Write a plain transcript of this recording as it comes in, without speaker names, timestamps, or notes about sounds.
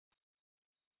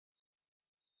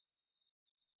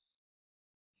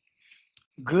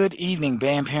Good evening,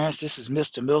 band parents. This is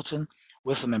Mr. Milton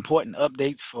with some important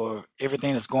updates for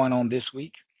everything that's going on this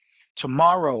week.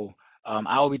 Tomorrow,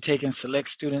 I will be taking select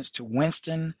students to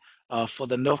Winston for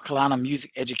the North Carolina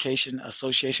Music Education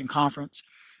Association Conference.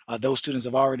 Those students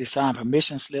have already signed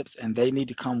permission slips and they need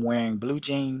to come wearing blue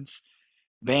jeans,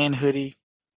 band hoodie,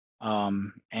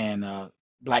 and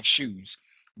black shoes.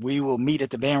 We will meet at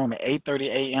the band room at 8:30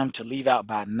 a.m. to leave out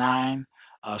by 9.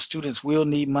 Students will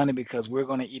need money because we're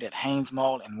going to eat at Haynes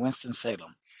Mall in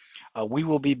Winston-Salem. We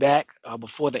will be back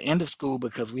before the end of school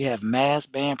because we have mass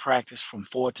band practice from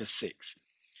 4 to 6.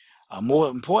 More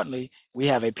importantly, we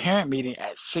have a parent meeting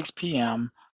at 6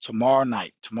 p.m. tomorrow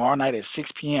night. Tomorrow night at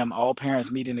 6 p.m., all parents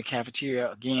meet in the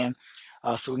cafeteria again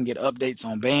so we can get updates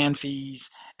on band fees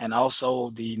and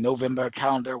also the November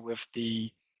calendar with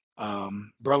the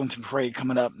Burlington Parade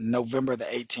coming up November the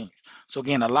 18th. So,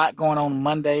 again, a lot going on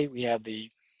Monday. We have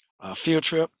the field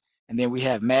trip, and then we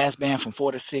have mass band from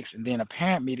 4 to 6, and then a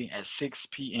parent meeting at 6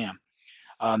 p.m.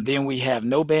 Then we have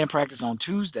no band practice on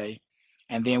Tuesday,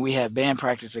 and then we have band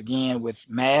practice again with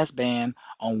mass band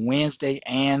on Wednesday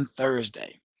and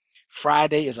Thursday.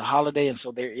 Friday is a holiday, and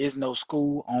so there is no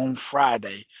school on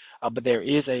Friday, but there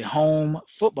is a home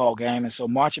football game, and so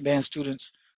marching band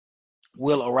students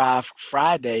will arrive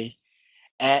Friday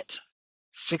at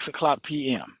 6 o'clock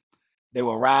p.m. They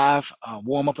will arrive,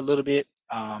 warm up a little bit.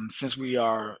 Since we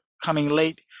are coming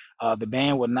late, the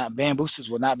band boosters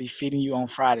will not be feeding you on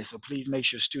Friday. So please make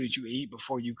sure students you eat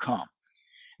before you come.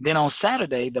 Then on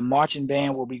Saturday, the marching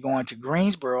band will be going to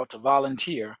Greensboro to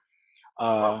volunteer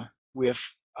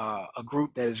with a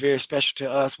group that is very special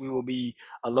to us. We will be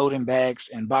loading bags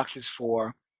and boxes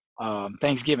for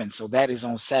Thanksgiving. So that is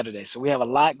on Saturday. So we have a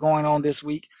lot going on this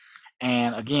week.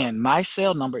 And again, my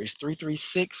cell number is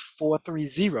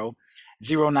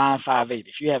 336-430-0958.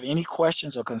 If you have any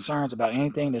questions or concerns about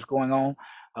anything that's going on,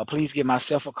 please give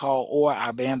myself a call or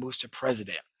our Band Booster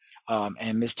president.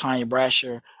 And Miss Tanya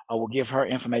Brasher will give her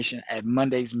information at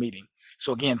Monday's meeting.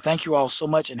 So again, thank you all so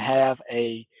much and have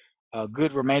a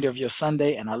good remainder of your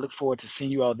Sunday. And I look forward to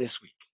seeing you all this week.